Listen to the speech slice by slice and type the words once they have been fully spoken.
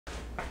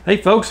Hey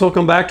folks,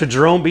 welcome back to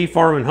Jerome Bee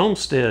Farm and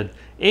Homestead,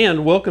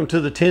 and welcome to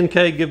the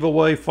 10K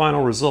giveaway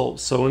final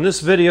results. So in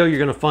this video you're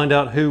going to find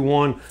out who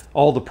won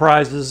all the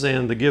prizes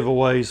and the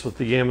giveaways with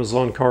the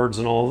Amazon cards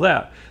and all of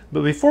that.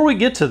 But before we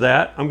get to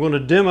that, I'm going to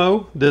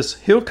demo this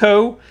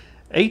HillCo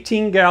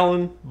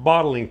 18-gallon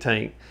bottling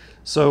tank.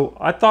 So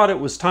I thought it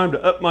was time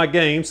to up my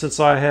game since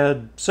I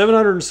had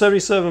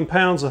 777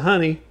 pounds of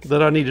honey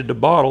that I needed to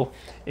bottle,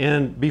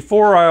 and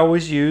before I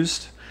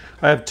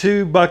I have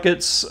two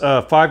buckets,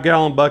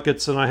 5-gallon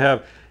buckets, and I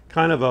have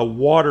kind of a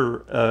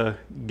water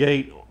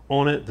gate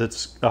on it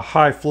that's a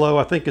high flow.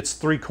 I think it's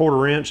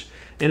 3/4 inch,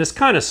 and it's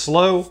kind of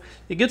slow.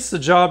 It gets the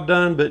job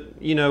done, but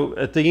you know,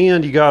 at the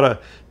end you gotta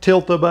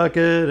tilt the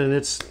bucket, and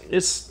it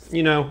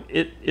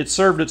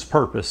served its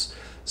purpose.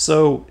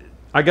 So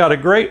I got a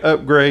great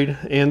upgrade,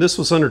 and this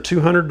was under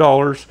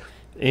 $200,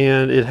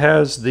 and it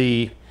has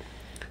the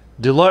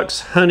deluxe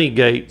honey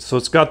gate. So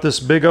it's got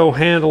this big old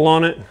handle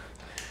on it,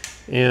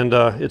 and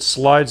it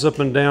slides up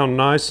and down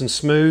nice and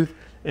smooth,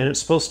 and it's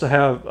supposed to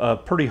have a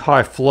pretty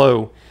high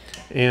flow,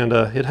 and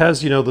it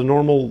has, you know, the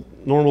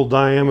normal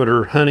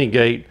diameter honey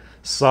gate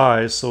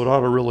size, so it ought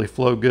to really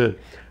flow good.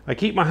 I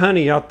keep my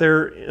honey out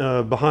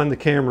there behind the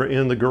camera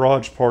in the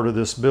garage part of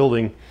this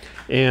building,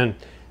 and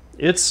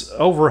it's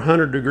over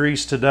 100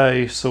 degrees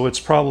today, so it's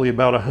probably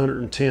about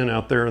 110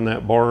 out there in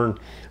that barn.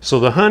 So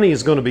the honey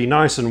is going to be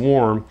nice and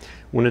warm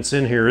when it's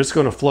in here. It's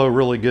going to flow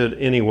really good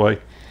anyway.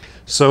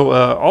 So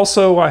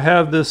also I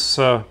have this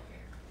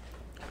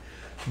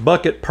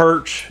bucket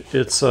perch.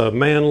 It's a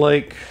Man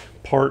Lake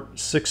part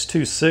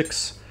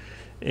 626,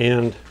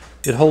 and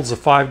it holds a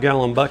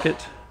 5-gallon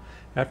bucket.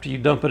 After you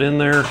dump it in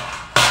there,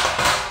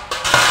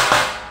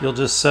 you'll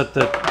just set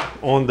that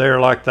on there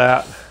like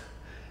that,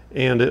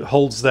 and it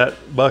holds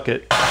that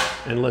bucket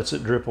and lets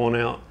it drip on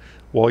out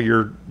while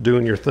you're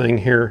doing your thing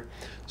here.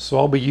 So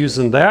I'll be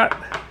using that,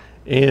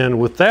 and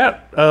with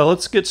that,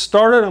 let's get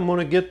started. I'm going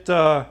to get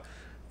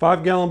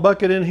 5-gallon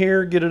bucket in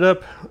here, get it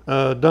up,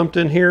 dumped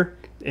in here,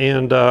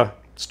 and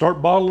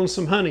start bottling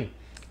some honey.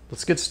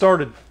 Let's get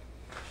started.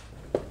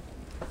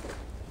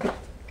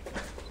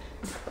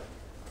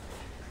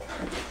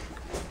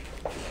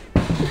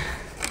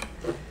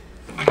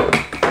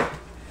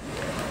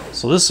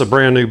 So this is a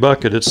brand new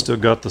bucket. It's still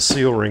got the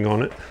seal ring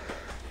on it.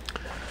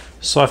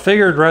 So I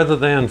figured rather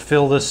than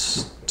fill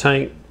this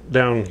tank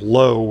down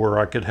low where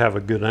I could have a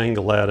good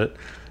angle at it,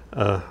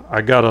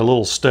 I got a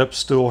little step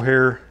stool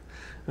here,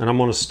 and I'm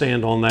going to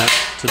stand on that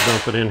to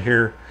dump it in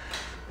here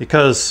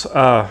because,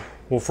 well,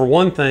 for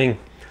one thing,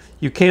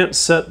 you can't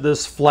set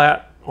this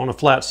flat on a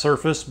flat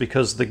surface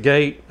because the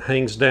gate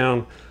hangs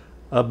down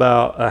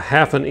about a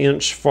 ½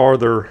 inch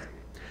farther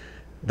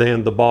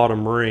than the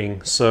bottom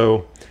ring.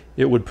 So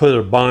it would put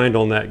a bind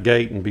on that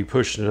gate and be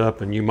pushing it up,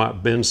 and you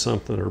might bend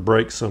something or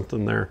break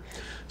something there.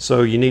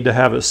 So you need to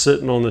have it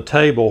sitting on the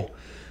table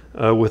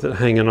with it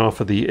hanging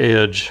off of the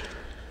edge.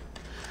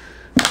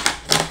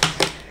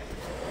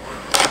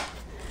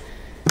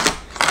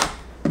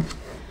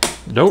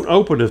 Don't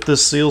open if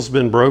this seal's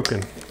been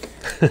broken.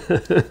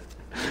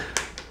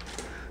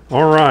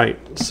 All right,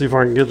 let's see if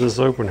I can get this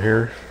open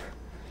here.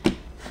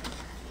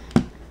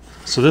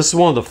 So this is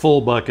one of the full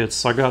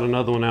buckets. I got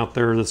another one out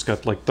there that's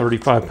got like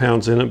 35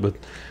 pounds in it, but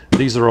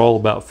these are all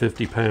about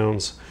 50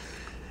 pounds.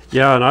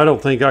 Yeah, and I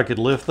don't think I could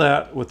lift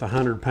that with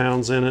 100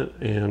 pounds in it,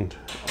 and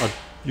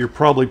you're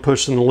probably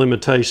pushing the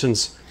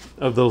limitations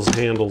of those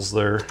handles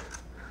there.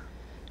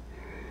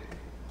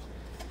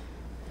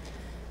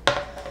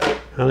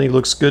 Honey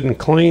looks good and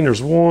clean.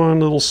 There's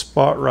one little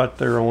spot right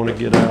there I want to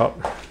get out.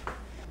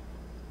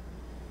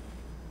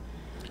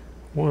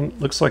 One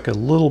looks like a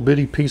little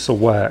bitty piece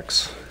of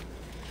wax.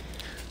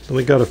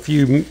 We got a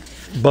few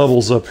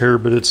bubbles up here,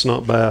 but it's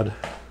not bad.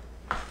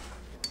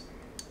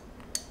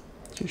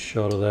 Get a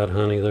shot of that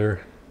honey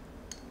there.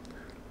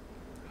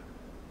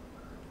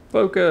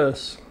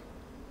 Focus.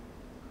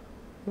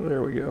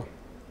 There we go.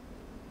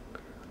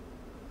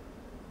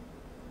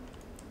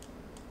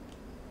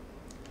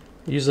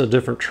 Using a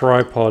different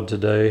tripod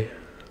today.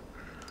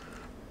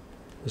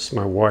 This is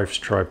my wife's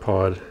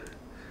tripod.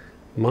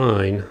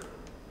 Mine,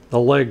 the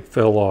leg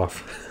fell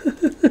off.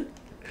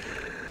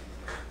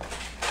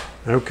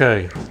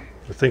 Okay,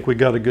 I think we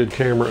got a good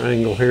camera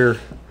angle here.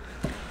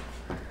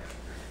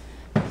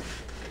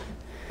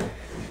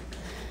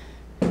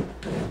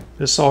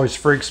 This always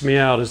freaks me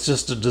out. It's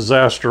just a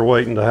disaster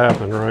waiting to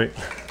happen, right?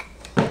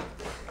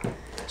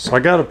 So I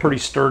got a pretty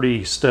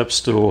sturdy step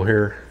stool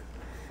here.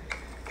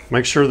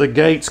 Make sure the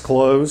gate's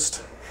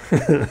closed.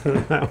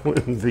 That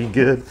wouldn't be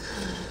good.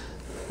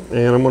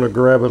 And I'm going to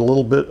grab it a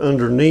little bit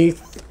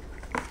underneath.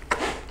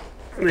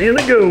 And in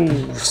it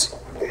goes.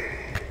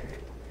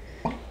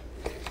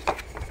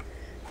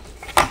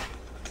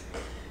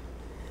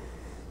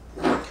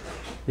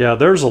 Yeah,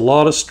 there's a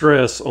lot of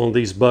stress on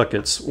these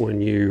buckets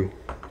when you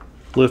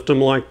lift them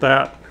like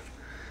that.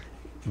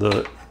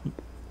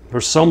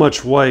 There's so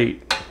much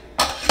weight.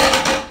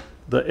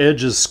 The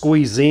edges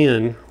squeeze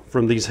in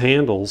from these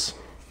handles.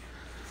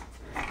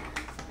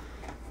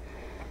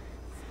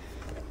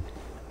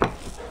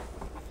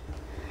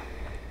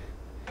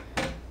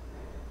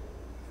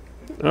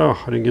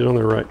 Oh, I didn't get on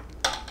there right.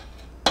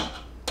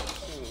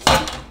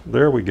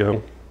 There we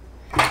go.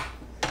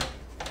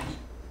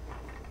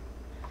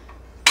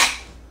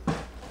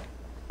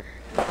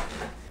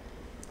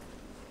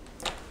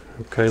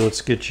 Okay,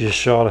 let's get you a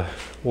shot of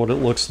what it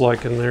looks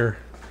like in there.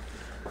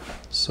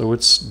 So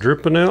it's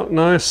dripping out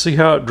nice. See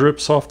how it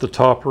drips off the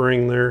top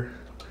ring there?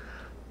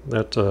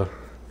 That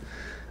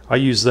I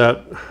use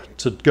that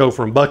to go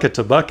from bucket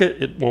to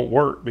bucket. It won't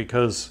work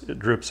because it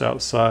drips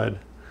outside.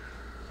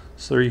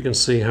 So there you can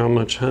see how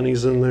much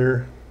honey's in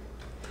there.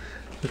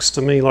 Looks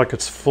to me like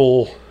it's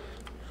full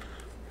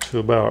to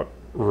about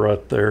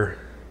right there.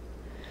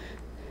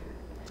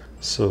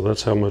 So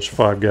that's how much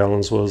 5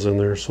 gallons was in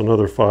there. So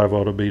another 5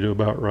 ought to be to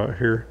about right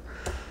here.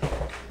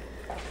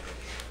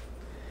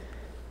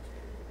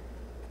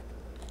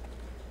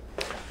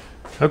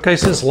 Okay,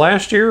 since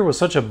last year was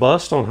such a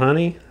bust on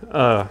honey,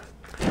 I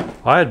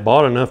had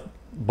bought enough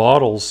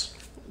bottles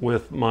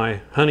with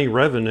my honey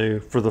revenue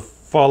for the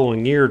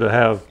following year to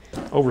have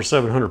over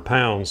 700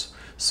 pounds.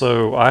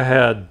 So I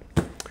had,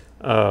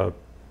 you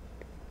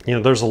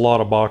know, there's a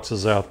lot of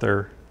boxes out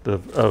there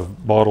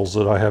of bottles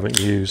that I haven't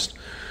used.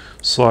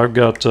 So I've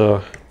got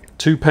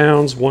 2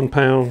 pounds, 1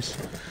 pound,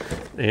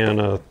 and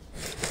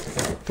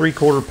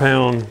 3/4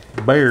 pound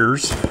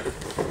bears.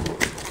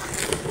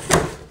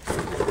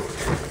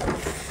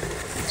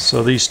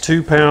 So these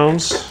 2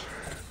 pounds,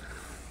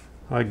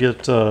 I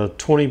get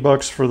 20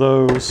 bucks for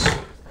those.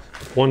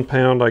 1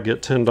 pound, I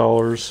get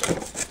 $10.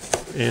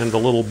 And the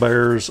little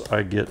bears,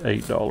 I get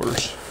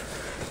 $8.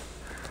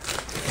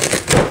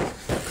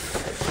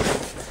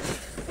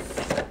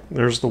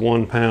 There's the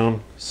 1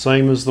 pound.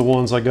 Same as the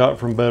ones I got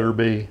from Better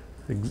Bee.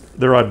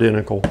 They're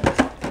identical.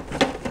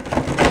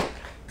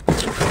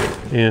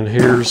 And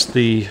here's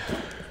the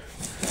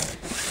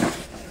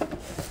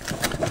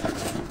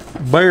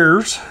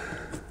bears.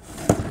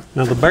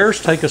 Now the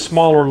bears take a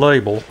smaller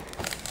label,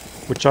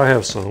 which I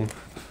have some.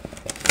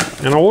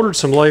 And I ordered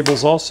some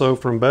labels also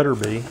from Better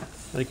Bee.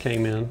 They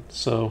came in,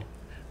 so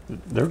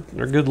they're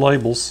good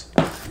labels.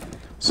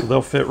 So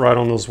they'll fit right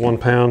on those 1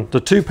 pound.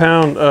 The 2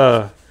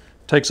 pound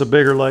takes a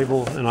bigger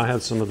label, and I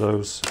had some of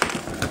those.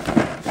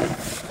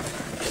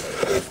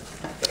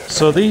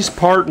 So these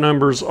part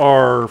numbers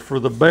are for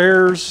the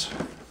bears,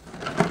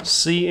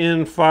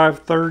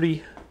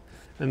 CN530,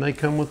 and they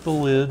come with the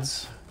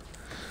lids.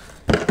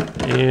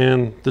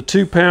 And the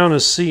 2 pound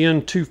is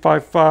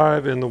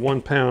CN255, and the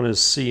 1 pound is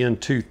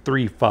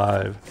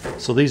CN235.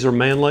 So these are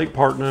Man Lake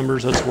part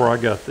numbers. That's where I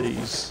got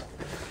these.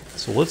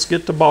 So let's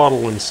get to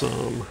bottling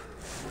some.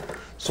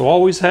 So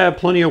always have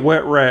plenty of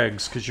wet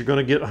rags, because you're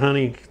going to get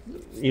honey,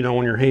 you know,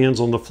 on your hands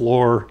on the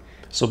floor.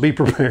 So be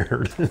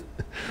prepared.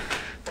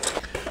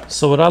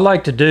 So what I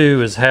like to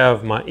do is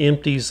have my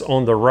empties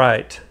on the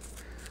right.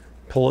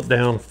 Pull it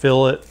down,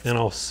 fill it, and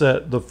I'll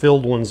set the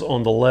filled ones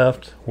on the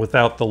left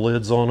without the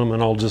lids on them,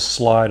 and I'll just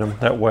slide them.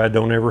 That way I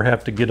don't ever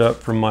have to get up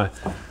from my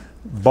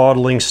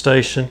bottling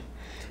station.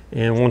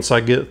 And once I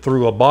get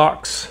through a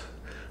box,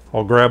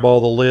 I'll grab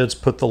all the lids,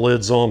 put the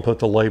lids on, put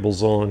the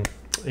labels on,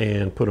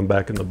 and put them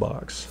back in the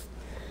box.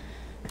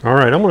 All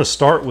right, I'm going to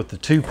start with the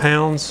 2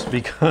 pounds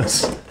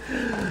because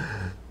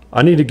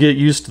I need to get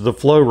used to the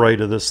flow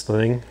rate of this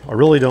thing. I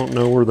really don't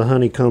know where the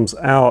honey comes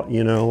out,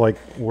 you know, like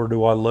where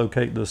do I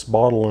locate this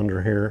bottle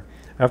under here.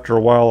 After a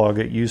while I'll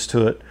get used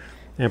to it.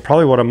 And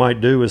probably what I might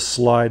do is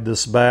slide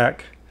this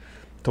back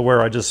to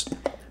where I just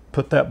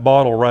put that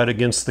bottle right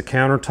against the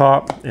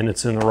countertop and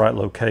it's in the right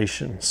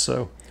location.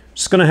 So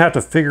just gonna have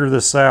to figure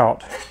this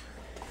out.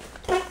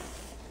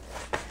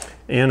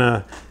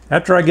 And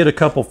after I get a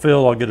couple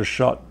filled, I'll get a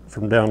shot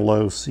from down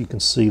low so you can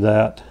see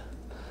that.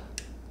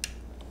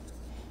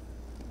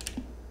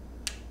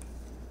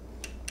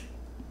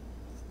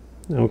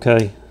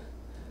 Okay.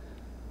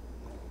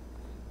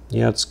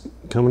 Yeah, it's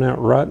coming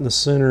out right in the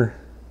center.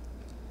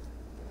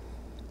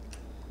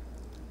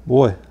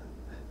 Boy,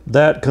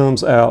 that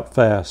comes out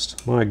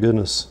fast. My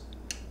goodness.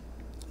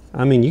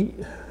 I mean,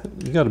 you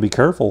got to be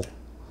careful.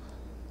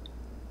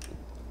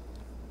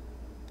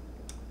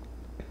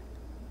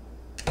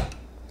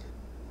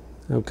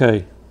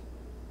 Okay.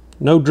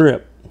 No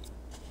drip.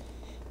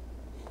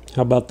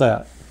 How about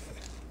that?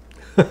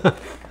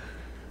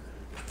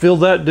 Fill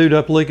that dude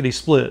up lickety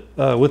split.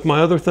 With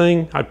my other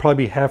thing, I'd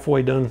probably be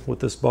halfway done with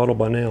this bottle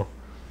by now.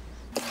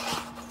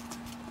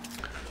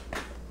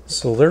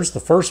 So there's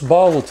the first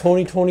bottle of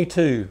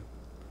 2022.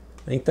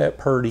 Ain't that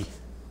pretty?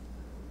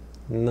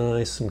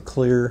 Nice and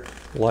clear,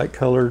 light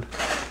colored.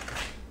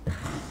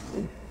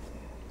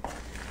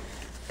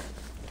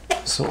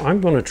 So I'm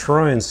going to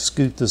try and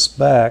scoot this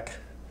back.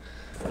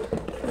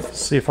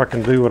 See if I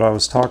can do what I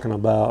was talking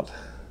about.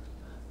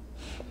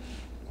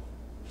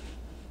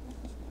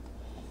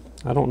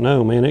 I don't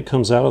know, man, it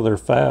comes out of there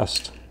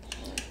fast.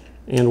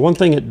 And one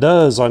thing it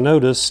does, I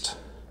noticed,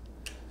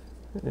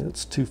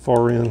 it's too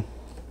far in.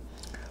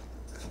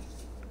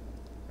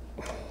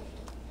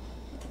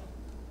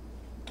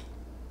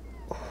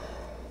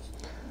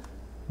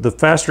 The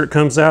faster it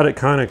comes out, it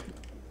kind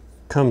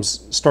of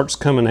starts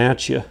coming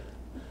at you.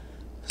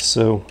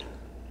 So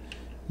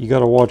you got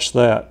to watch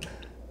that.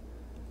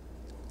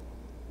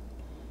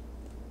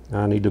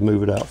 I need to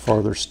move it out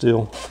farther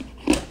still.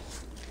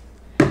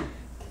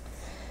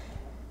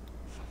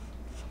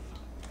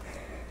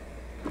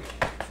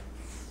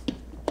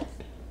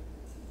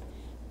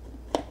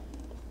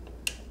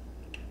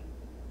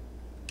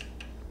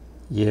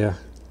 Yeah.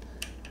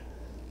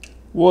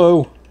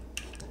 Whoa.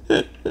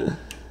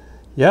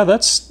 Yeah,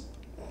 that's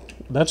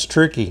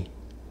tricky.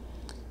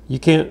 You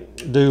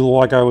can't do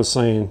like I was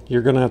saying.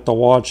 You're gonna have to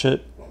watch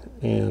it,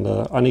 and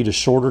I need a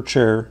shorter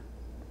chair.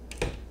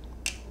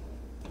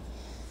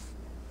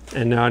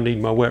 And now I need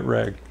my wet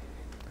rag.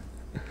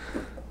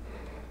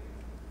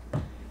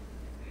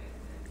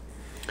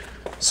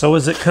 So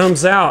as it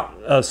comes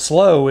out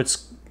slow,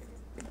 it's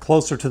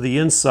closer to the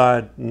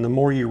inside, and the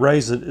more you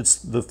raise it,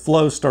 the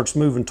flow starts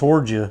moving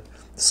towards you.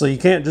 So you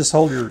can't just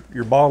hold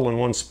your bottle in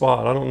one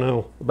spot. I don't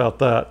know about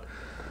that.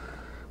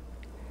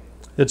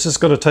 It's just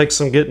going to take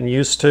some getting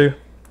used to.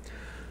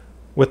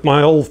 With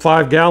my old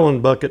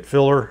 5-gallon bucket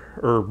filler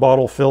or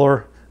bottle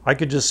filler, I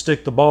could just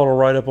stick the bottle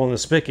right up on the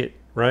spigot,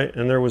 right?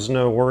 And there was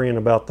no worrying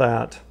about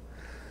that.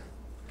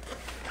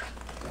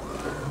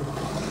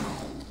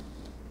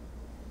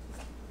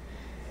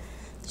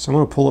 So I'm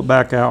going to pull it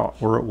back out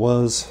where it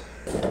was.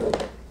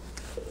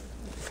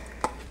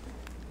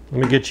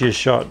 Let me get you a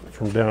shot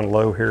from down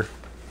low here.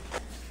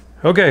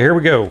 Okay, here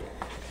we go.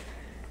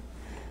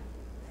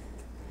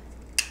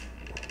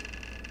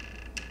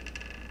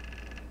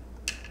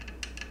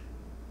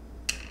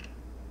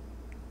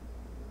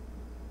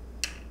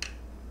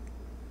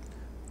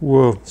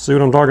 Whoa, see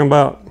what I'm talking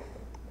about?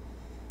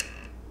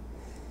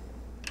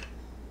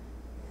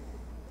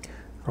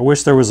 I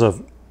wish there was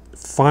a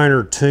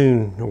finer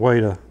tune, a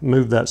way to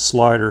move that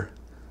slider.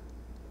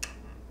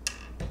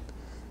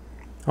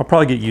 I'll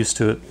probably get used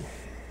to it.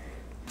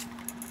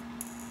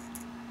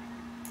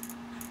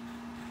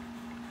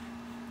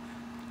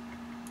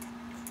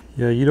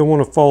 Yeah, you don't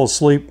want to fall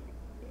asleep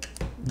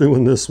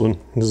doing this one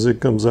because it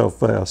comes out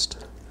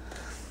fast.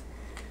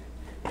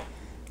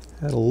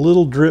 Had a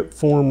little drip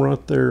form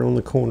right there on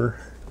the corner.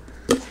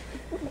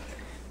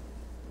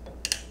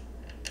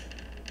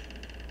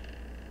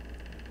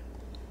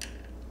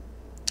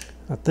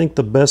 I think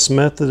the best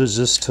method is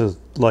just to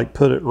like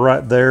put it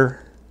right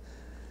there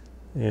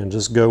and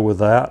just go with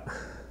that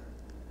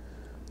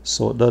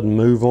so it doesn't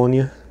move on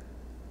you.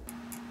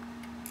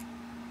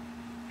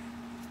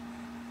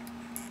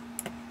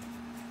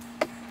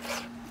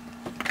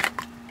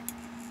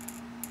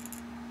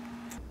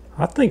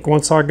 I think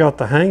once I got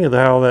the hang of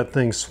how that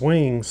thing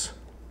swings,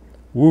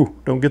 woo,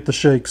 don't get the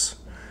shakes.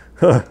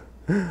 I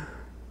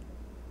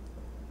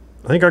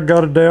think I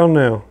got it down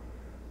now.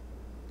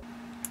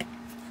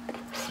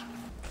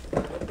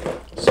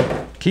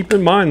 So keep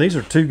in mind, these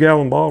are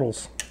 2-gallon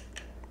bottles.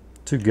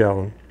 2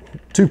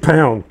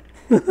 pound.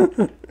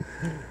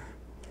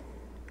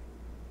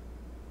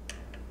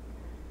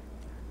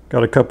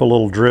 Got a couple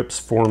little drips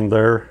formed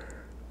there.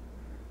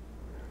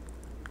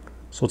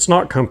 So it's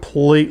not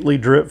completely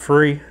drip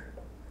free.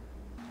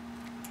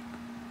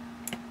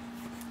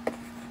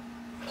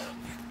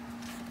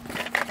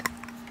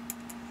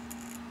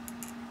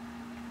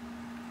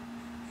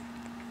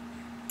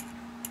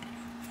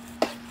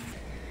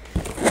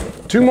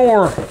 Two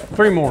more,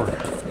 3 more.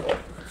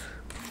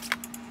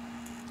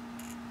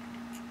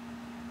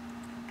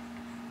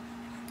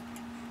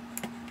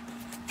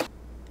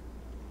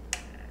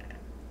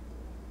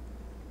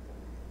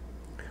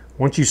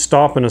 Once you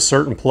stop in a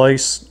certain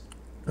place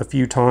a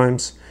few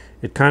times,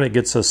 it kind of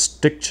gets a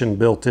stiction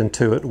built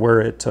into it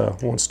where it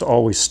wants to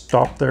always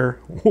stop there.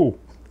 Whoa,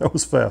 that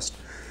was fast.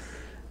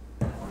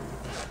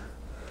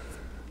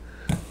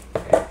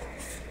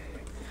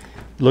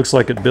 Looks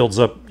like it builds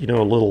up, you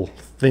know, a little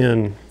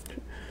thin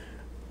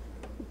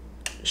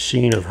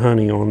sheen of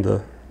honey on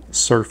the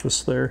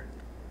surface there.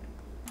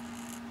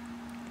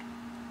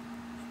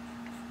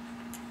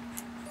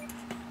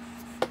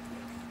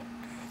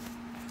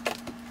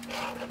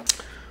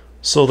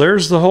 So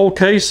there's the whole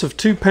case of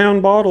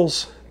 2-pound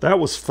bottles. That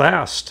was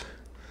fast.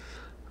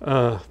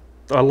 I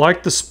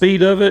like the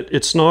speed of it.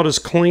 It's not as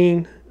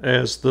clean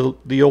as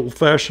the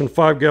old-fashioned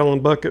 5-gallon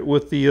bucket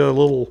with the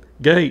little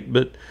gate,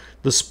 but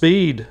the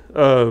speed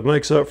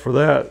makes up for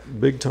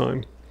that big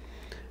time.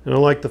 And I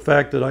like the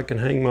fact that I can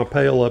hang my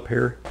pail up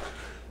here,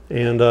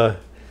 and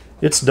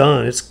it's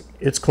done.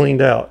 It's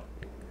cleaned out.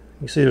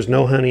 You see there's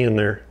no honey in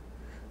there.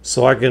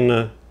 So I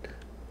can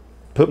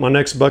put my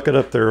next bucket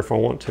up there if I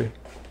want to.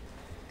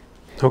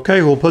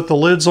 Okay, we'll put the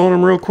lids on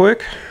them real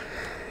quick.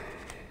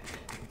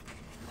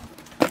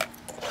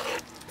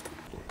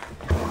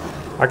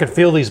 I can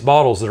feel these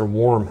bottles that are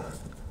warm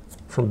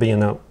from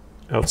being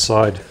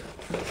outside.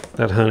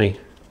 That honey,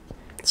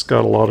 it's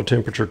got a lot of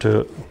temperature to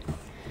it.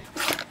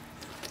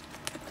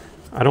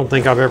 I don't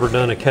think I've ever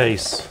done a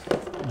case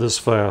this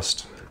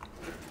fast.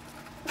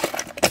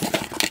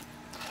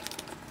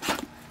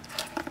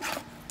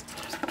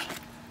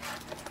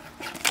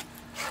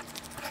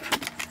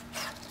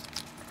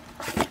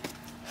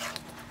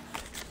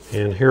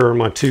 And here are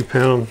my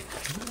 2-pound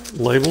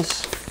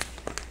labels.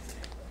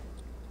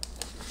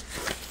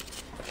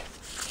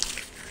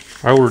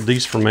 I ordered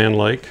these from Man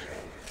Lake.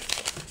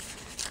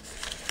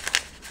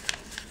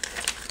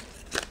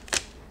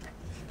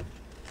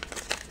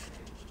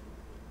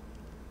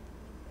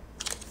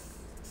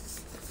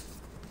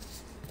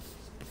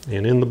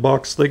 And in the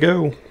box they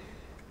go.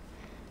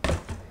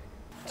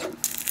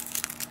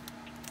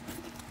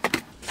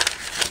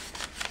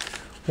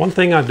 One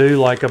thing I do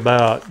like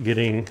about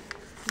getting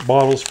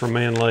bottles from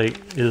Man Lake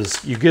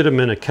is you get them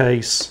in a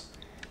case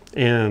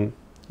and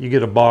you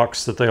get a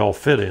box that they all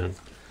fit in.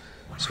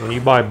 So when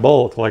you buy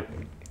bulk, like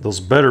those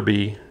Better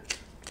Bee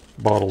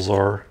bottles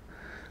are,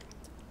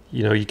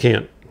 you know, you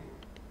can't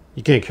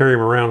carry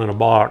them around in a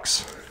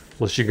box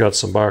unless you got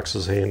some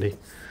boxes handy.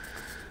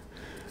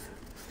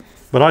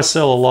 But I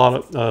sell a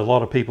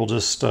lot of people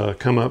just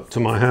come up to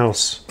my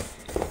house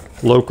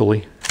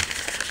locally.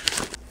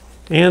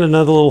 And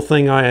another little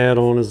thing I add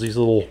on is these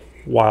little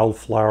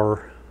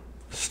wildflower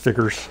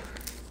stickers.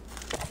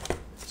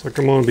 It's like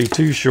I'm gonna be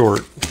too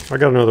short. I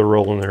got another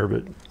roll in there,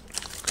 but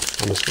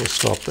I'm just gonna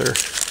stop there.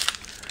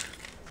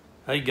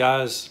 Hey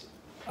guys,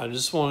 I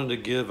just wanted to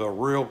give a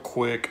real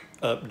quick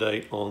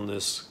update on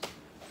this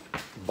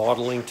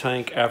bottling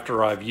tank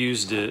after I've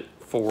used it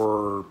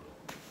for,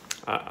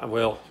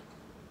 well,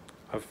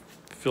 I've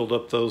filled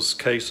up those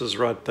cases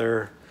right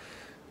there,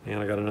 and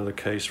I got another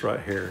case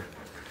right here.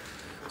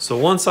 So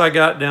once I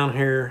got down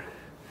here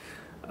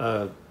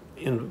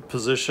in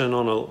position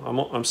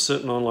on I'm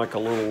sitting on like a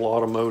little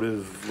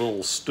automotive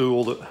little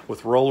stool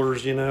with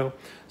rollers, you know.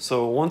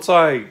 So once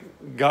I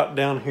got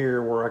down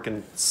here where I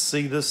can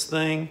see this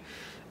thing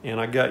and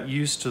I got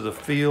used to the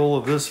feel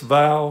of this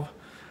valve,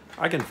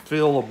 I can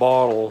fill a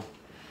bottle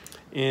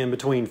in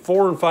between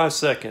 4 and 5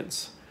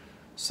 seconds.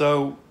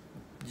 So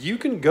you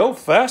can go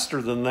faster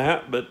than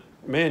that, but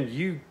man,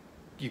 you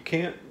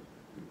can't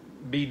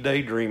be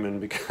daydreaming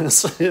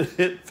because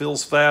it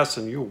fills fast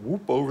and you'll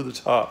whoop over the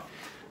top.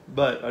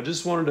 But I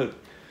just wanted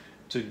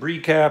to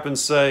recap and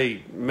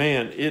say,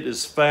 man, it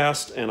is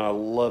fast and I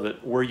love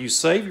it. Where you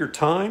save your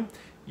time,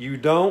 you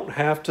don't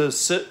have to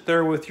sit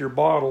there with your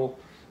bottle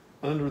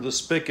under the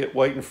spigot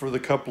waiting for the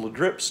couple of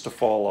drips to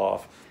fall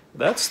off.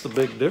 That's the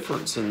big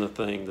difference in the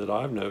thing that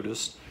I've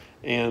noticed.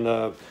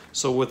 And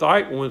so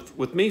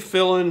with me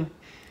filling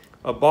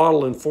a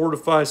bottle in 4 to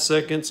 5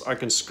 seconds, I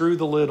can screw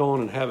the lid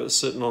on and have it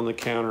sitting on the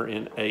counter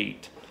in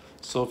 8.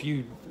 So if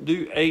you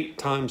do 8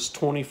 times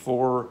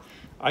 24,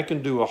 I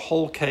can do a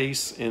whole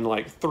case in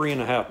like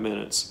 3.5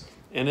 minutes,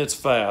 and it's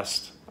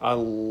fast. I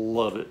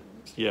love it.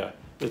 Yeah,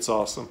 it's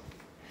awesome.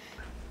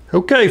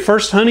 Okay,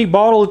 first honey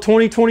bottle of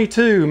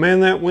 2022.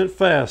 Man, that went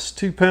fast.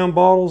 2-pound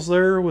bottles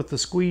there with the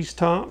squeeze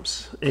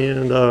tops,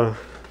 and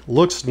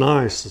looks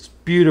nice. It's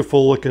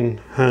beautiful looking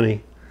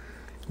honey,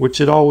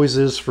 which it always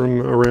is from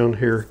around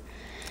here.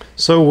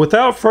 So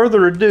without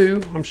further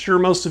ado, I'm sure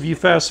most of you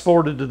fast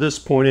forwarded to this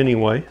point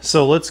anyway.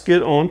 So let's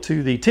get on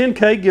to the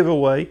 10K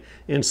giveaway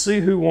and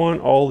see who won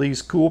all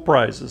these cool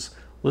prizes.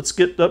 Let's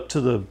get up to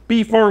the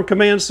Bee Farm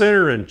Command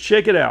Center and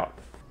check it out.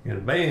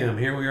 And bam,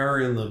 here we are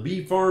in the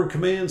Bee Farm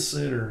Command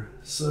Center.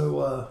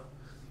 So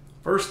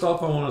first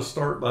off, I want to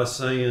start by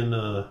saying,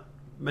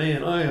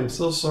 man, I am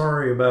so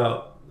sorry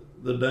about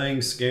the dang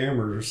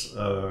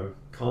scammers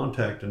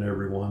contacting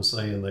everyone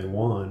saying they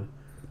won.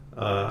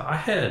 I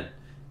had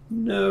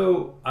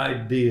no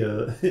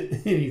idea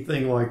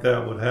anything like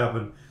that would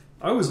happen.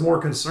 I was more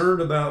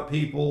concerned about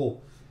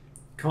people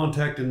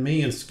contacting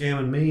me and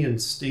scamming me and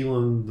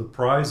stealing the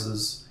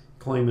prizes,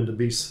 claiming to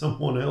be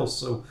someone else.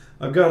 So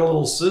I've got a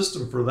little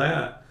system for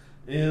that.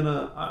 And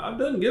I've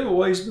done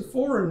giveaways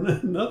before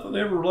and nothing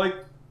ever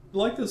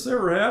like this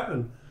ever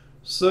happened.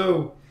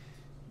 So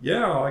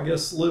yeah, I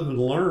guess live and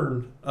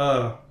learn.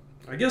 I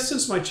guess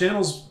since my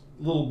channel's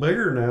a little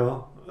bigger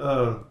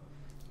now,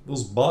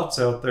 those bots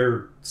out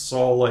there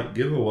saw like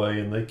giveaway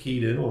and they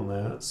keyed in on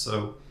that.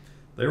 So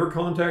they were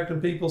contacting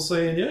people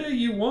saying, "Yeah,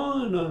 you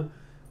won.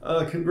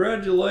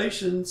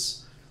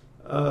 Congratulations.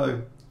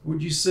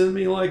 Would you send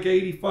me like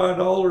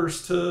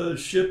 $85 to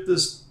ship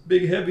this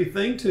big heavy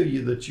thing to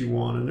you that you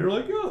won?" And they're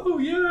like, "Oh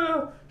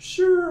yeah,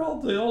 sure,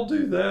 I'll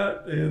do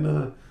that."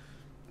 And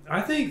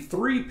I think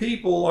 3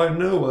 people I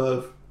know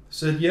of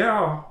said,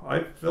 "Yeah,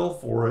 I fell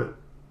for it."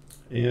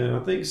 And I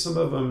think some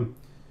of them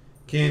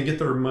can get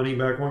their money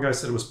back. One guy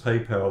said it was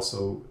PayPal,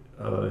 so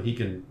he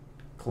can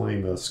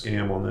claim a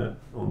scam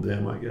on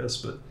them, I guess.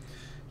 But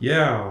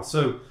yeah,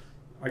 so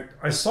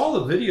I saw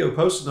the video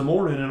posted in the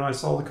morning, and I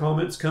saw the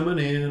comments coming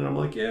in, and I'm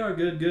like, yeah,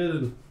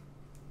 good.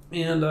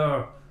 And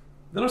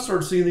then I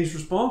started seeing these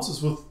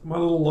responses with my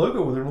little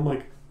logo with it, and I'm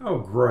like, oh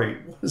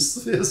great, what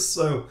is this?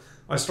 So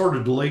I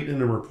started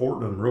deleting and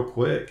reporting them real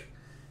quick,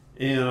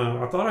 and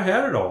I thought I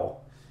had it all.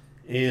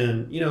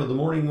 And, you know, the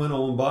morning went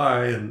on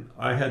by and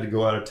I had to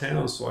go out of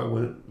town. So I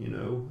went, you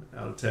know,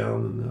 out of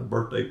town and a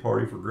birthday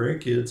party for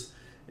grandkids.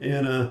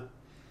 And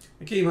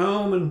I came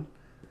home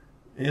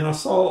and I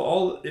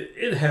saw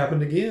it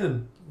happened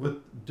again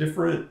with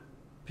different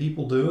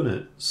people doing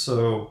it.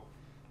 So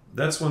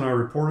that's when I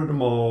reported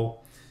them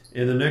all.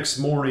 And the next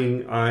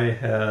morning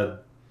I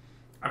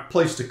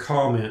placed a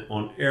comment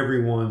on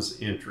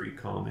everyone's entry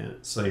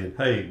comment saying,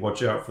 hey,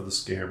 watch out for the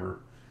scammer.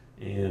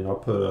 And I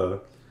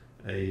put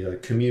a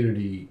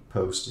community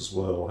post as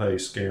well. Hey,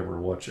 scammer,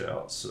 watch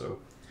out. So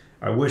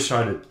I wish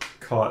I'd have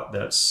caught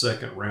that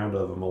second round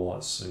of them a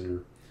lot sooner.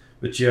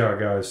 But yeah,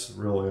 guys,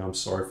 really, I'm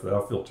sorry for that.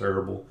 I feel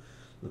terrible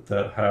that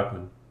that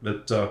happened.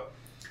 But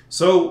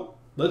so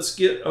let's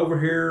get over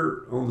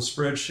here on the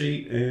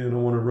spreadsheet, and I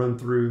want to run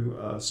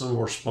through some of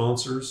our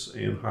sponsors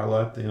and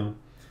highlight them,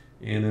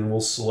 and then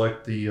we'll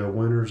select the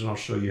winners, and I'll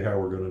show you how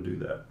we're going to do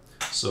that.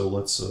 So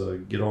let's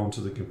get on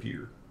to the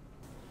computer.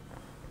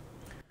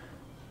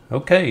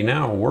 Okay,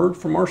 now a word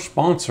from our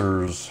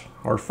sponsors.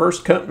 Our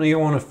first company I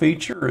want to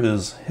feature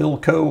is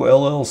HillCo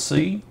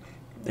LLC.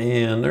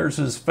 And there's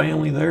his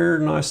family there,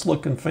 nice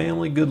looking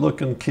family, good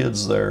looking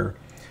kids there.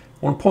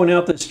 I want to point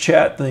out this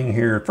chat thing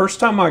here. First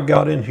time I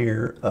got in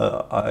here,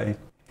 I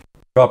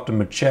dropped him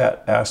a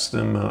chat, asked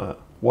him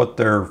what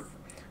their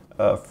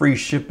free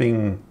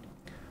shipping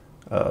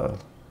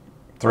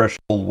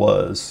threshold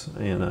was,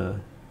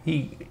 and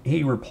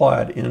he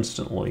replied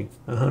instantly,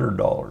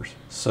 $100.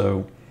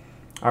 So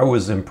I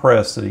was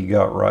impressed that he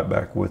got right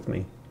back with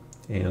me.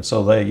 And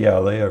so they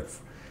have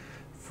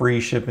free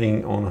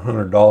shipping on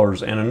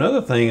 $100. And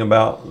another thing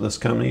about this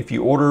company, if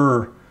you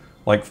order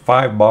like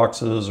 5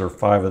 boxes or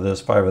 5 of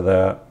this, 5 of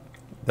that,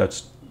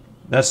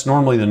 that's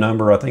normally the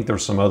number. I think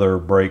there's some other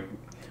break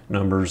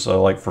numbers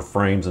like for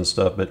frames and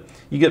stuff, but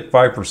you get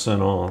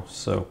 5% off.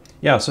 So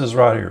yeah, it says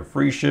right here,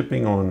 free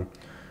shipping on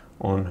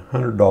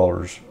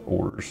 $100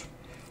 orders.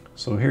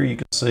 So here you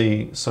can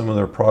see some of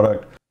their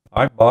product.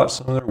 I bought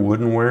some of their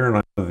woodenware, and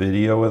I have a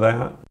video of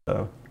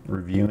that,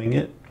 reviewing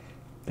it.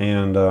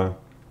 And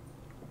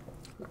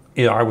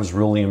yeah, I was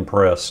really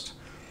impressed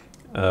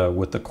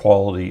with the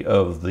quality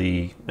of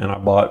and I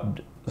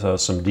bought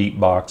some deep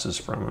boxes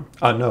from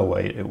them. No,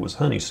 wait, it was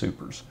Honey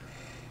Supers.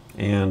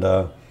 And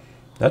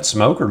that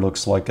smoker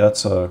looks like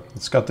it's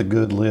got the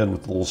good lid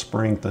with the little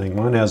spring thing.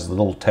 Mine has the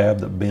little tab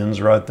that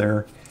bends right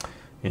there,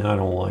 and I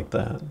don't like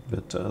that.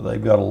 But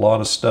they've got a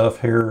lot of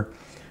stuff here,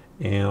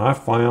 and I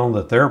found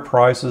that their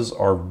prices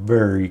are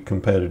very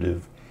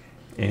competitive.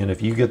 And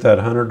if you get that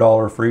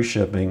 $100 free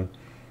shipping,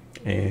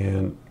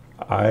 and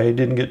I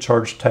didn't get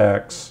charged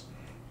tax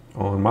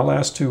on my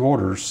last 2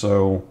 orders,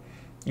 so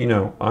you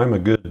know, I'm a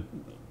good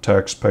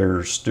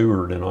taxpayer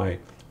steward, and I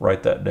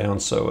write that down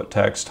so at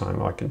tax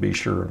time I can be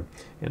sure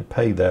and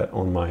pay that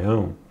on my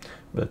own.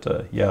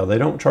 But yeah, they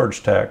don't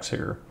charge tax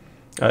here.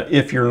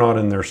 If you're not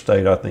in their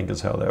state, I think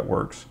is how that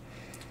works.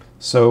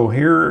 So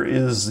here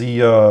is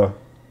the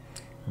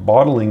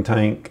bottling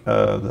tank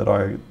that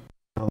I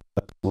found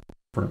that's a little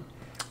different.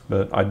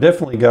 But I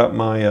definitely got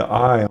my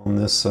eye on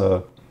this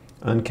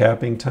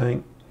uncapping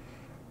tank.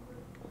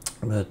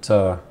 But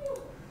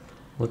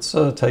let's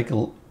take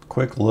a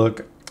quick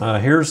look.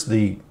 Here's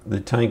the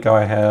tank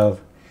I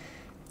have,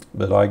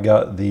 but I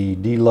got the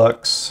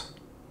deluxe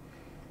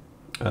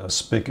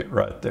spigot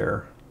right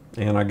there,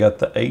 and I got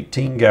the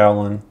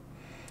 18-gallon.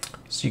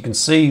 So you can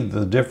see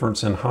the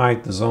difference in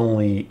height is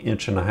only 1.5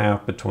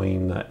 inches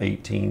between the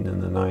 18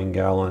 and the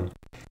 9-gallon.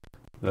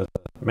 But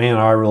man,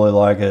 I really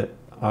like it.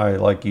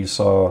 Like you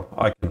saw,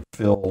 I can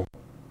fill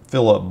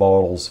up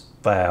bottles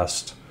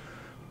fast,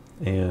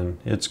 and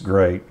it's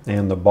great.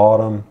 And the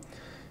bottom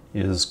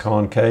is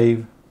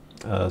concave,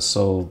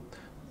 so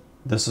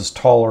this is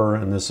taller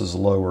and this is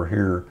lower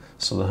here,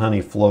 so the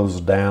honey flows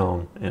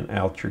down and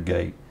out your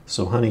gate,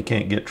 so honey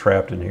can't get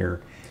trapped in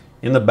here.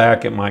 In the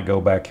back, it might go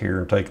back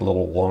here and take a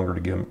little longer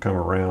to come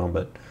around,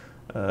 but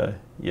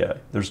yeah,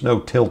 there's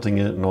no tilting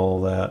it and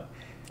all that.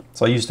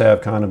 So I used to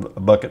have kind of a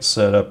bucket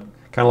set up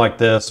kind of like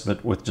this,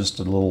 but with just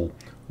a little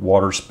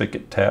water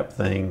spigot tap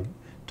thing.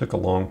 Took a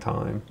long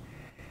time.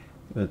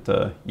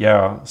 But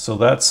yeah, so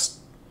that's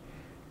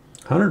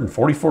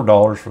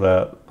 $144 for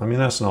that. I mean,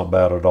 that's not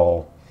bad at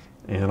all.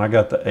 And I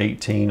got the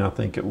 18, I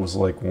think it was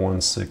like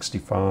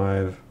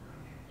 $165,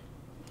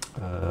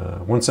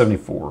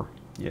 $174.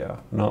 Yeah,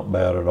 not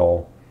bad at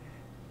all.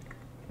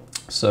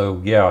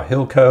 So yeah,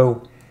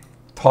 HillCo,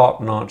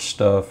 top-notch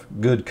stuff,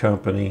 good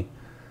company.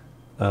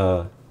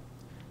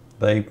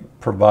 They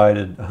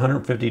provided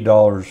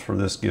 $150 for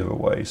this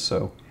giveaway,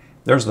 so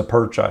there's the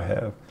perch I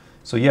have.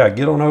 So yeah,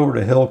 get on over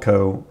to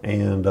HillCo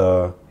and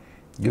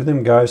give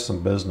them guys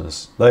some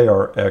business. They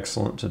are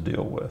excellent to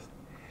deal with.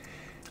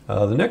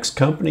 The next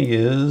company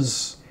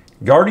is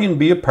Guardian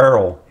Bee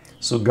Apparel.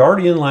 So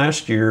Guardian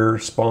last year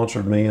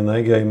sponsored me, and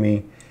they gave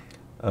me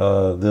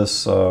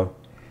this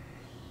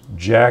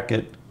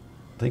jacket.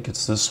 I think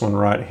it's this one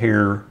right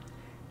here.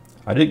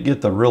 I didn't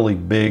get the really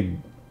big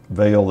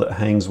veil that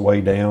hangs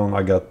way down.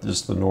 I got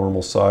just the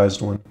normal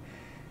sized one.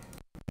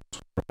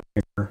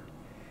 Here.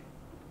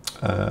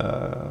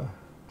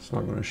 It's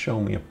not going to show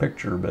me a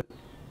picture, but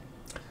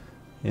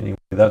anyway,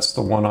 that's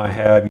the one I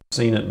have. You've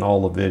seen it in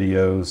all the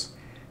videos.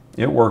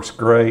 It works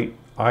great.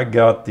 I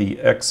got the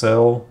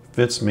XL,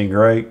 fits me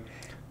great.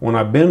 When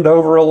I bend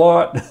over a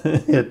lot,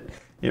 it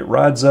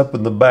rides up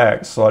in the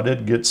back, so I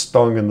did get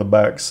stung in the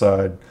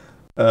backside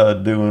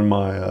doing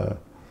my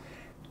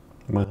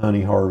my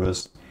honey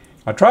harvest.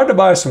 I tried to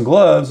buy some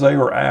gloves. They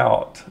were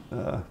out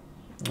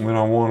when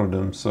I wanted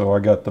them, so I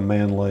got the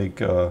Man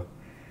Lake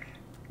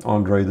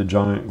Andre the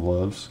Giant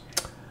gloves.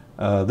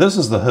 This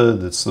is the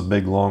hood that's the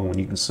big long one.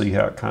 You can see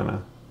how it kind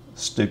of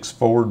sticks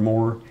forward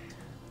more.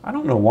 I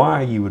don't know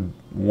why you would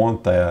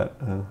want that.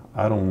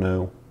 I don't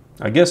know.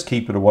 I guess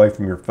keep it away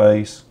from your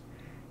face.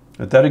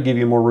 But that'll give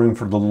you more room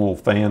for the little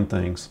fan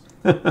things.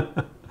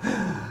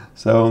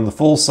 So in the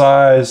full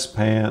size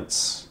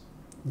pants,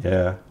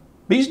 yeah.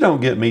 Bees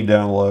don't get me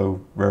down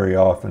low very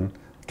often.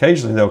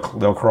 Occasionally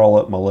they'll crawl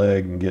up my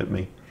leg and get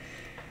me.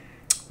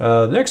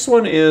 Next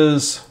one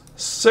is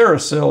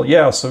Ceracell.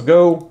 Yeah, so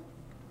go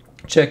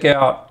check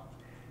out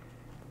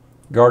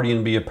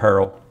Guardian Bee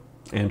Apparel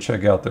and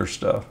check out their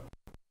stuff.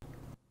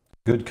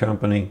 Good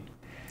company.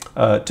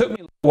 It took me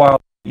a little while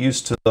to get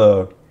used to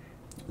the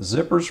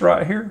zippers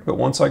right here, but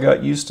once I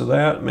got used to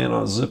that, man,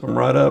 I'll zip them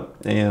right up,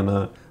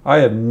 and I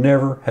have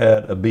never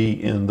had a bee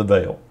in the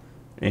veil,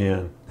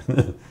 and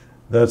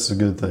that's a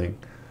good thing.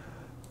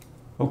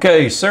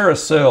 Okay,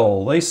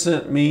 Ceracell, they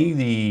sent me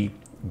the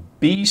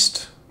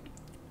Beast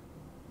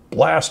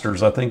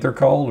Blasters, I think they're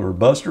called, or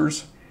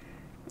Busters,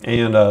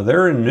 and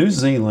they're in New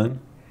Zealand,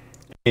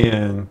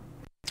 and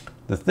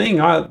the thing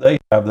they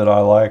have that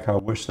I like, I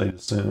wish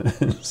they'd sent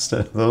it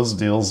instead of those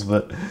deals,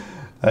 but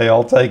hey,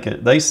 I'll take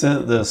it. They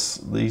sent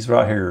these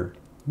right here.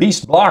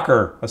 Beast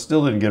Blocker. I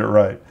still didn't get it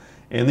right.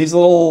 And these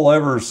little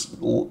levers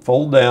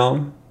fold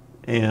down,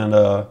 and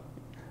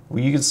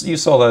you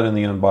saw that in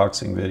the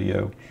unboxing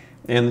video.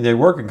 And they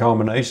work in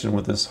combination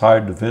with this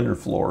Hive Defender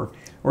floor,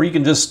 or you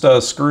can just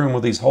screw them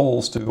with these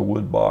holes to a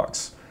wood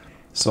box.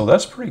 So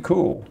that's pretty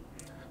cool.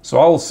 So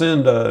I will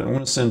send. I'm going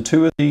to send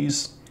 2 of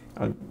these.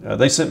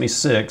 They sent me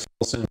 6.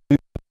 I'll send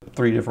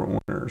 3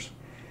 different winners.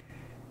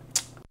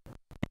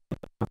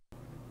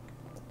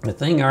 The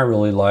thing I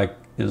really like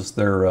is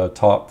their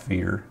top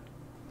feeder.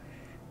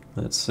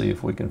 Let's see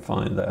if we can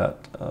find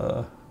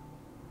that.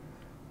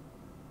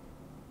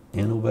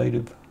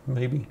 Innovative,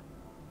 maybe?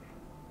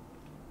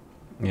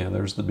 Yeah,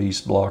 there's the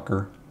Beast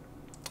Blocker.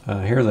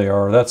 Here they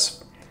are.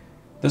 This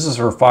is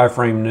her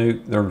 5-frame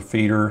nuke, their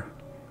feeder.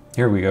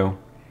 Here we go.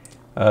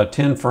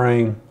 10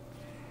 frame.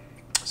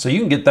 So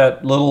you can get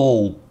that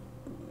little,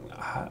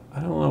 I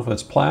don't know if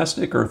it's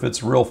plastic or if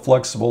it's real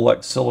flexible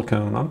like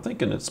silicone. I'm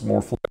thinking it's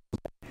more flexible.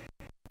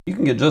 You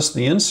can get just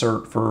the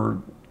insert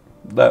for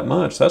that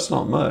much. That's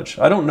not much.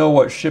 I don't know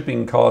what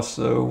shipping costs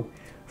though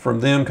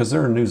from them because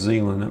they're in New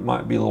Zealand. It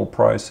might be a little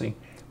pricey.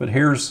 But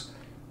here's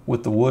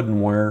with the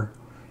wooden wear.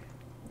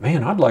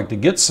 Man, I'd like to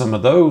get some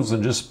of those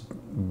and just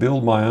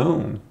build my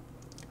own.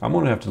 I'm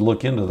going to have to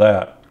look into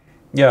that.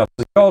 Yeah,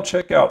 so y'all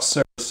check out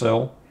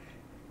Ceracell.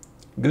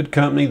 Good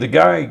company. The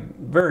guy,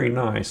 very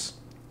nice.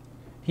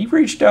 He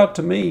reached out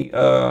to me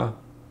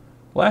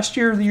last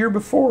year or the year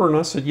before, and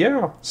I said,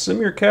 yeah, send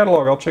me your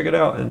catalog, I'll check it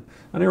out. And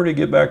I never did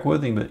get back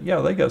with him, but yeah,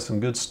 they got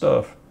some good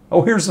stuff.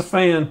 Oh, here's a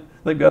fan.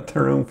 They've got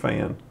their own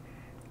fan.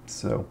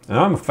 So, and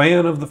I'm a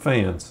fan of the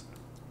fans.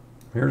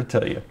 I'm here to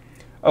tell you.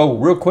 Oh,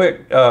 real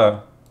quick,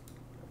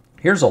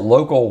 here's a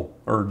local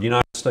or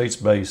United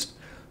States-based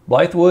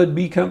Blythewood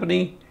Bee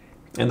Company,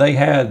 and they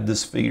had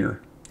this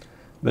feeder,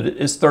 but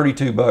it's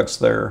 32 bucks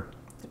there,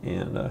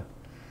 and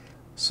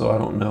so I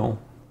don't know.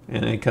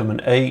 And they come in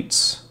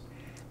 8s.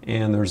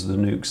 And there's the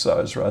nuke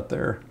size right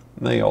there.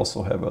 And they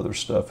also have other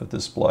stuff at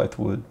this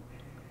Blythewood.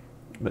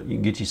 But you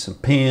can get you some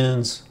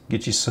pins,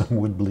 get you some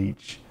wood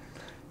bleach.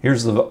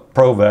 Here's the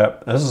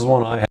ProVap. This is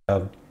one I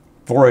have.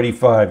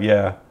 $4.85,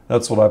 yeah.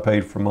 That's what I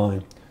paid for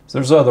mine. So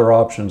there's other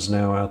options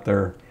now out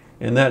there.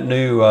 And that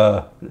new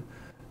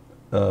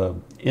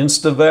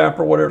InstaVap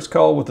or whatever it's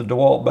called with the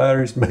DeWalt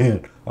batteries,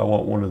 man, I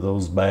want one of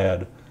those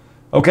bad.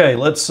 Okay,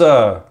 let's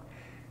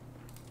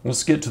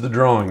get to the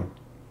drawing.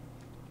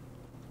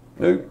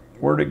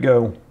 Where'd it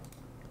go?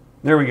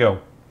 There we go.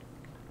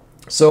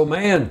 So,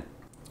 man,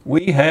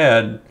 we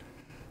had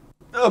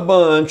a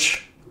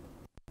bunch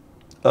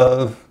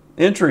of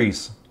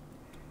entries.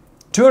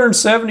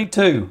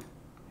 272.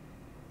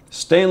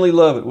 Stanley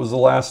Lovett was the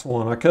last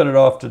one. I cut it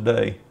off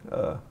today.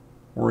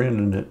 We're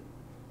ending it.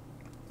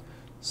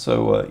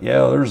 So,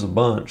 yeah, there's a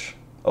bunch.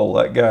 Oh,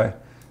 that guy.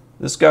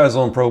 This guy's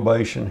on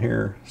probation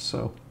here.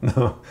 So,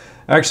 no.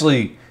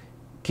 Actually,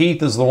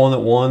 Keith is the one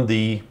that won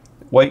the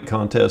weight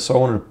contest, so I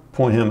wanted to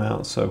point him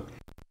out. So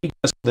he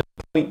guessed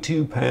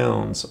 0.2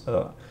 pounds.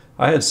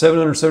 I had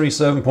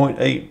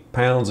 777.8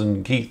 pounds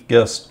and Keith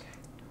guessed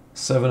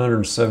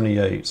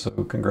 778. So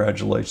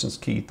congratulations,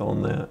 Keith,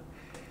 on that.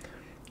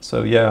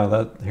 So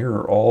yeah, here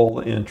are all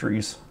the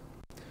entries.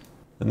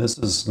 And this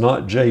is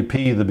not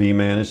JP the Bee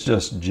Man, it's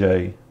just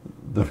Jay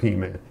the Bee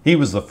Man. He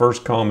was the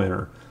first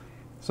commenter.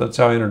 So that's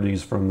how I entered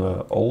these from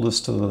the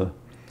oldest to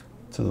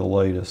the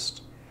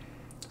latest.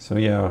 So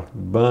yeah, a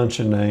bunch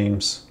of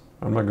names.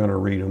 I'm not going to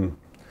read them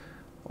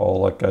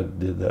all like I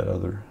did that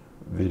other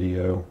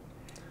video.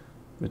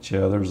 But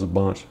yeah, there's a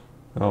bunch.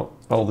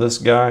 Oh, this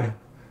guy,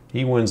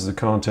 he wins the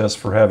contest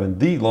for having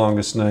the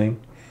longest name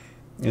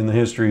in the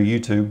history of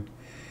YouTube.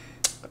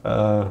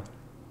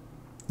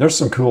 There's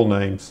some cool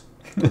names.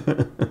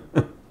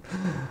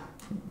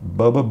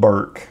 Bubba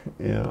Burke.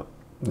 Yeah,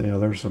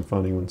 there's some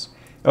funny ones.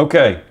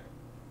 Okay,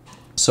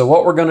 so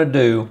what we're going to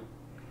do,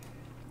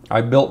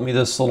 I built me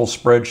this little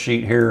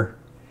spreadsheet here.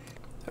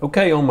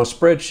 Okay, on my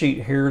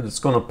spreadsheet here that's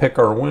going to pick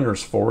our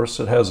winners for us,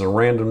 it has a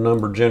random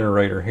number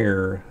generator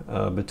here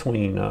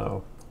between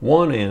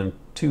 1 and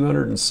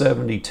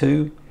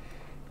 272.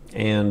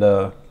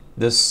 And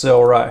this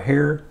cell right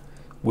here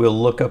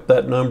will look up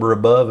that number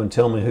above and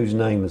tell me whose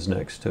name is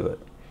next to it.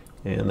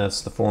 And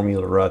that's the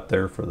formula right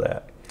there for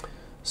that.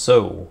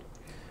 So,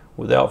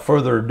 without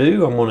further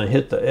ado, I'm going to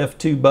hit the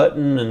F2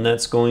 button, and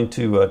that's going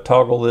to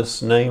toggle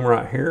this name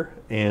right here.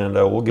 And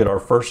we'll get our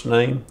first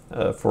name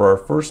for our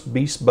first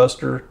Beast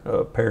Buster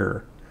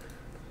pair.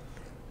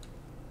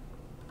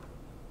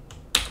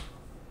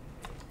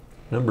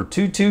 Number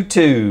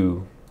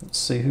 222. Let's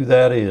see who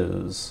that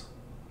is.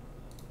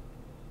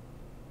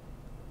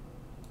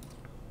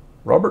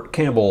 Robert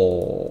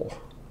Campbell.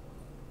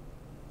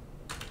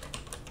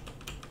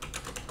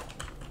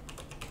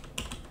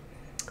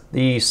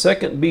 The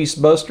second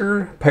Beast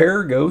Buster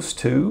pair goes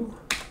to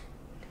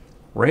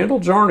Randall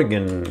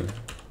Jarnigan.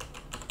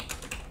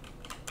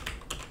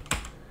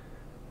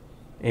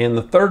 And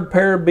the third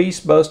pair of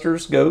Beast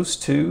Busters goes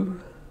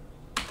to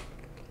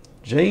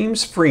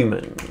James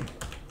Freeman.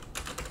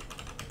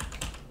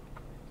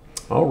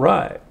 All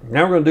right,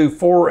 now we're going to do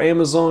 4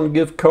 Amazon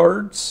gift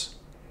cards.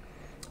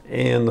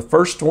 And the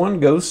first one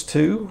goes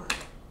to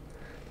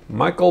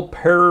Michael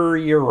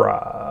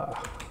Pereira.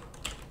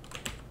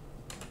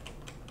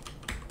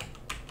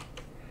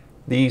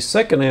 The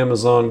second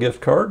Amazon gift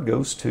card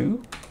goes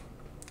to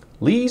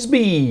Lee's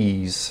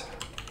Bees.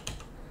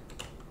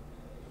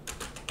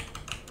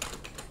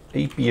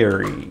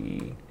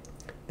 Apiary.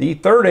 The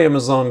third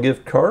Amazon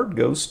gift card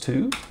goes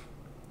to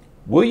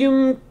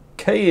William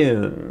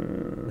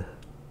Cain.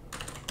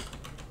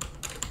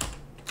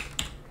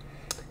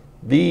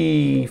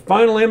 The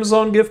final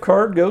Amazon gift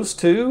card goes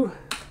to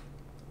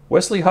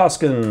Wesley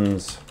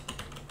Hoskins.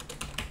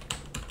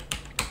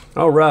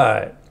 All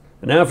right,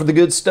 and now for the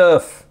good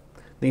stuff.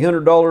 The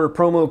 $100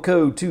 promo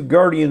code to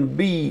Guardian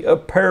Bee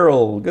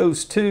Apparel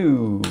goes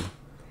to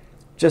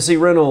Jesse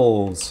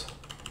Reynolds.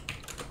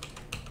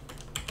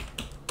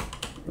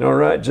 All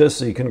right,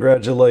 Jesse,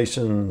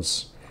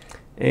 congratulations.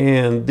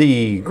 And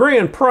the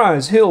grand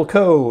prize,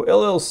 HillCo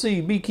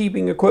LLC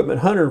beekeeping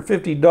equipment,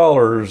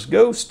 $150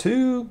 goes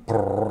to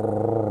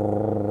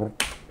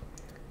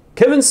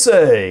Kevin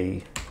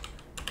Say.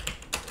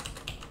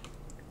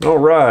 All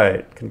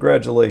right,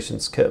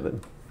 congratulations, Kevin.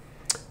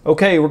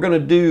 Okay, we're going to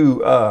do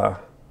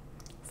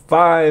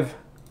 5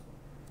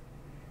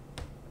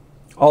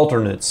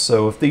 alternates.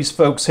 So if these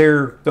folks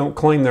here don't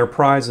claim their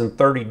prize in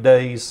 30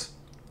 days,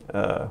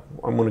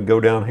 I'm going to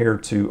go down here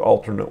to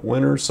alternate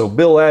winners. So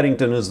Bill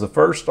Addington is the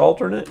first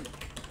alternate.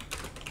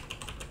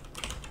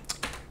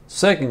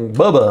 Second,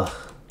 Bubba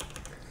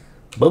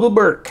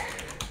Burke.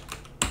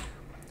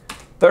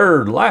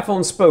 Third, Life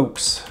on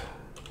Spokes.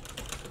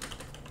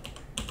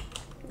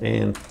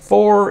 And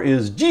 4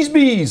 is G's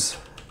Bees.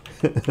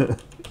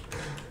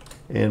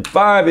 And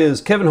 5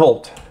 is Kevin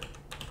Holt.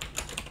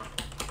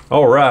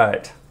 All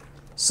right.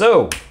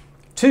 So,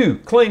 to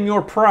claim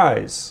your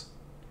prize,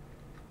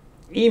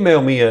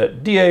 email me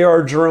at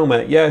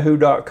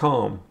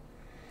darjerome@yahoo.com.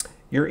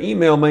 Your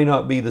email may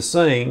not be the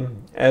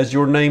same as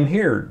your name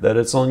here, that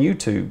it's on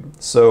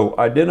YouTube. So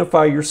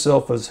identify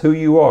yourself as who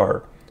you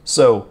are.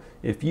 So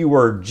if you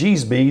were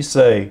G's Bees,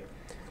 say,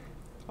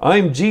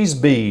 I'm G's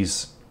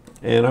Bees,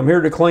 and I'm here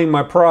to claim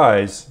my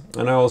prize.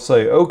 And I will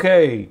say,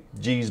 okay,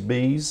 G's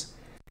Bees,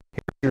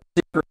 here's your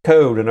secret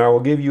code, and I will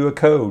give you a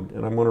code.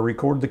 And I'm going to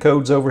record the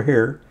codes over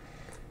here.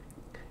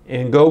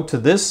 And go to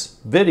this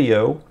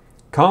video,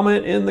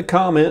 comment in the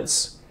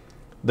comments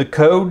the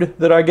code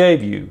that I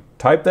gave you.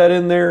 Type that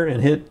in there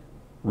and hit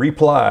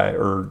reply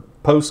or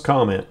post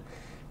comment.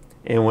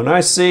 And when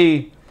I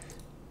see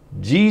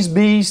G's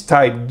Bees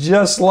typed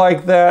just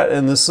like that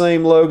and the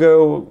same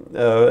logo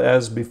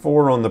as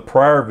before on the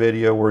prior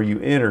video where you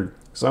entered,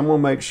 because I'm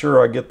going to make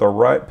sure I get the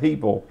right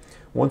people.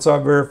 Once I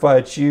verify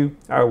it's you,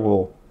 I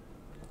will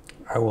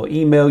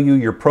email you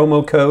your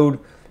promo code,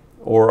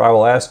 or I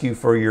will ask you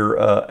for your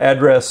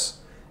address,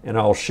 and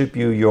I'll ship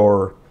you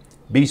your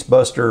Beast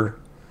Buster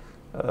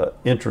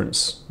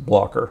entrance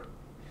blocker.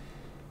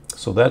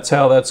 So that's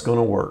how that's going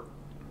to work.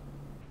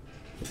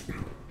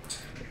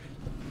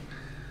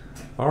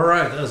 All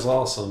right, that's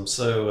awesome.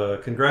 So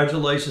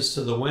congratulations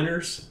to the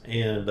winners,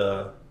 and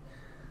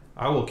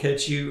I will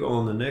catch you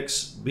on the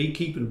next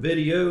beekeeping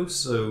video.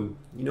 So,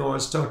 you know, I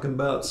was talking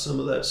about some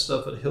of that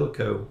stuff at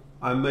HillCo.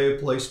 I may have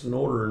placed an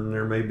order, and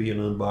there may be an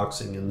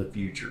unboxing in the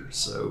future.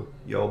 So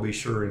y'all be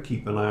sure and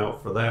keep an eye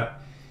out for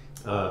that.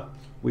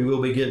 We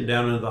will be getting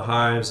down into the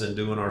hives and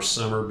doing our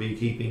summer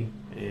beekeeping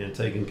and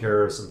taking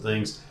care of some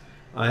things.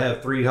 I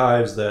have 3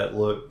 hives that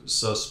look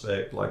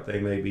suspect, like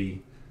they may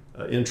be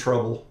in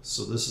trouble.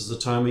 So this is the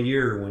time of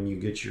year when you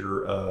get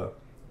your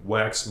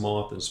wax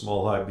moth and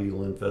small hive beetle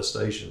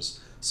infestations.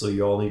 So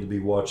you all need to be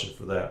watching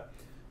for that.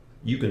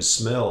 You can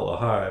smell a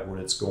hive when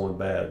it's going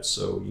bad.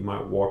 So you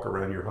might walk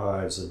around your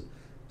hives and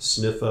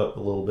sniff up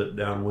a little bit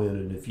downwind.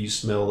 And if you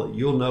smell it,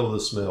 you'll know the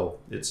smell.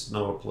 It's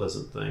not a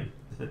pleasant thing.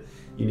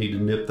 You need to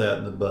nip that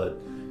in the bud.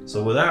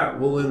 So with that,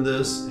 we'll end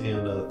this,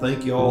 and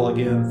thank you all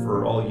again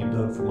for all you've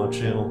done for my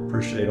channel.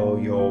 Appreciate all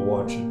you all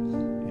watching,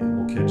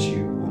 and we'll catch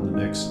you on the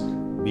next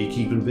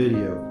beekeeping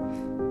video.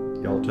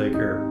 Y'all take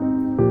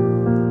care.